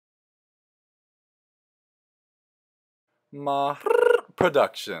Maher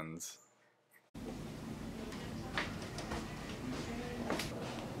Productions.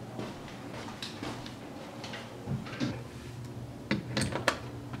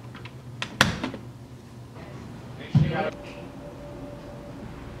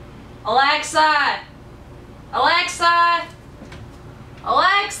 Alexa! Alexa!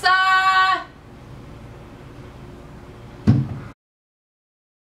 Alexa!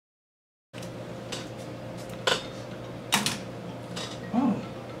 Oh.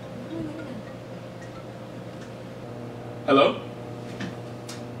 Hello?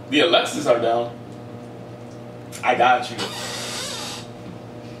 The Alexas are down. I got you.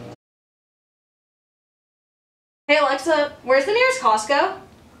 Hey Alexa, where's the nearest Costco?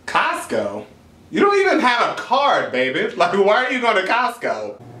 Costco? You don't even have a card, baby. Like, why are you going to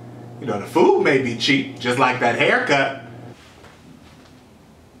Costco? You know, the food may be cheap, just like that haircut.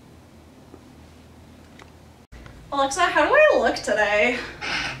 Alexa, how do I look today?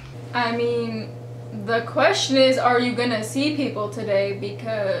 I mean, the question is, are you gonna see people today?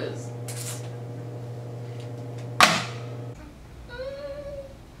 Because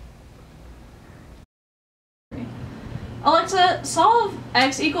Alexa, solve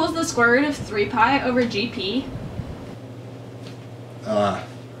x equals the square root of 3 pi over gp.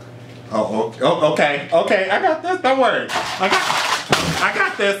 Okay, I got this, don't worry. I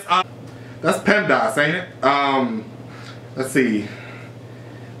got this. That's PEMDAS, ain't it? Let's see.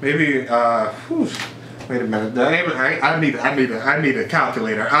 Maybe, wait a minute. I need a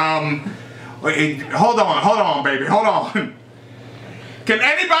calculator. Wait, hold on, baby, hold on. Can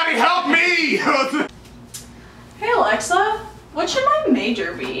anybody help me? Hey Alexa, what should my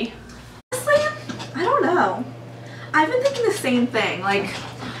major be? Honestly, I don't know. I've been thinking the same thing. Like,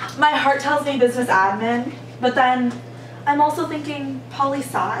 my heart tells me business admin, but then I'm also thinking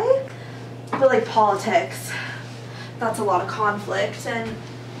poli-sci. But like politics, that's a lot of conflict, and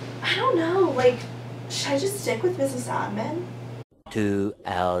I don't know, like, should I just stick with business admin? 2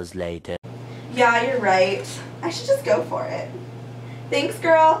 hours later. Yeah, you're right. I should just go for it. Thanks,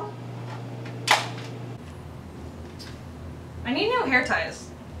 girl. I need new hair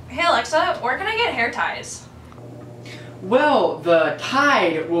ties. Hey Alexa, where can I get hair ties? Well, the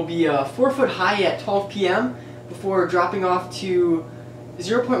tide will be 4 foot high at 12 p.m. before dropping off to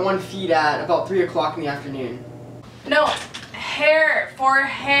 0.1 feet at about 3 o'clock in the afternoon. No, hair, for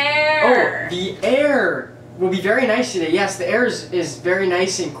hair. Oh, the air will be very nice today. Yes, the air is very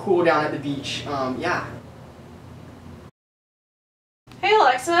nice and cool down at the beach. Yeah. Hey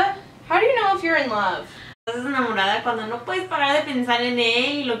Alexa, how do you know if you're in love? Estás enamorada cuando no puedes parar de pensar en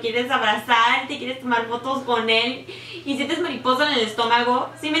él y lo quieres abrazar, te quieres tomar fotos con él y sientes mariposa en el estómago.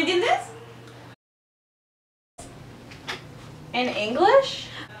 ¿Sí me entiendes? In English?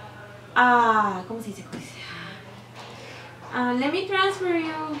 ¿Cómo se dice? Let me transfer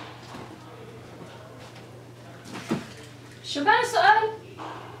you. شو كان السؤال؟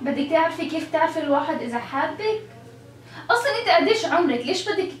 بدك تعرفي كيف تعرفي الواحد إذا حابك؟ أصلاً أنت قديش عمرك؟ ليش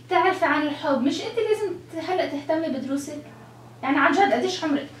بدك تعرفي عن الحب؟ مش أنت لازم هلأ تهتمي بدروسك؟ يعني عن جد قديش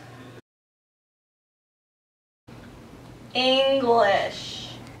عمرك؟ English.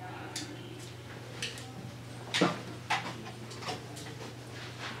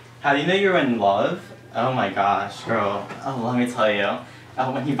 How do you know you're in love? Oh my gosh, girl. Oh, let me tell you.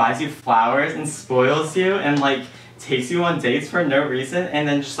 When he buys you flowers and spoils you and like takes you on dates for no reason and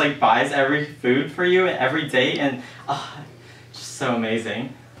then just like buys every food for you every date and just so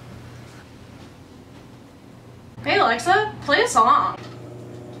amazing. Hey Alexa, play a song.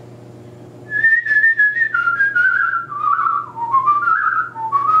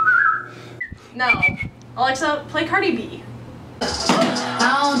 No. Alexa, play Cardi B. I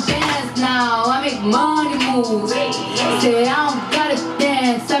don't dance now, I make money move. Say I don't gotta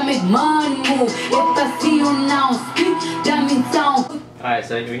dance, I make money move. If I see you now speak, that means I don't. Alright,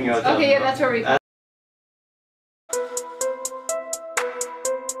 so we can go. Okay, yeah, that's where we go.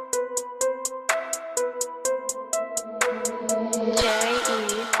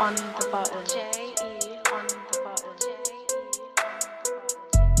 J.E. on the button.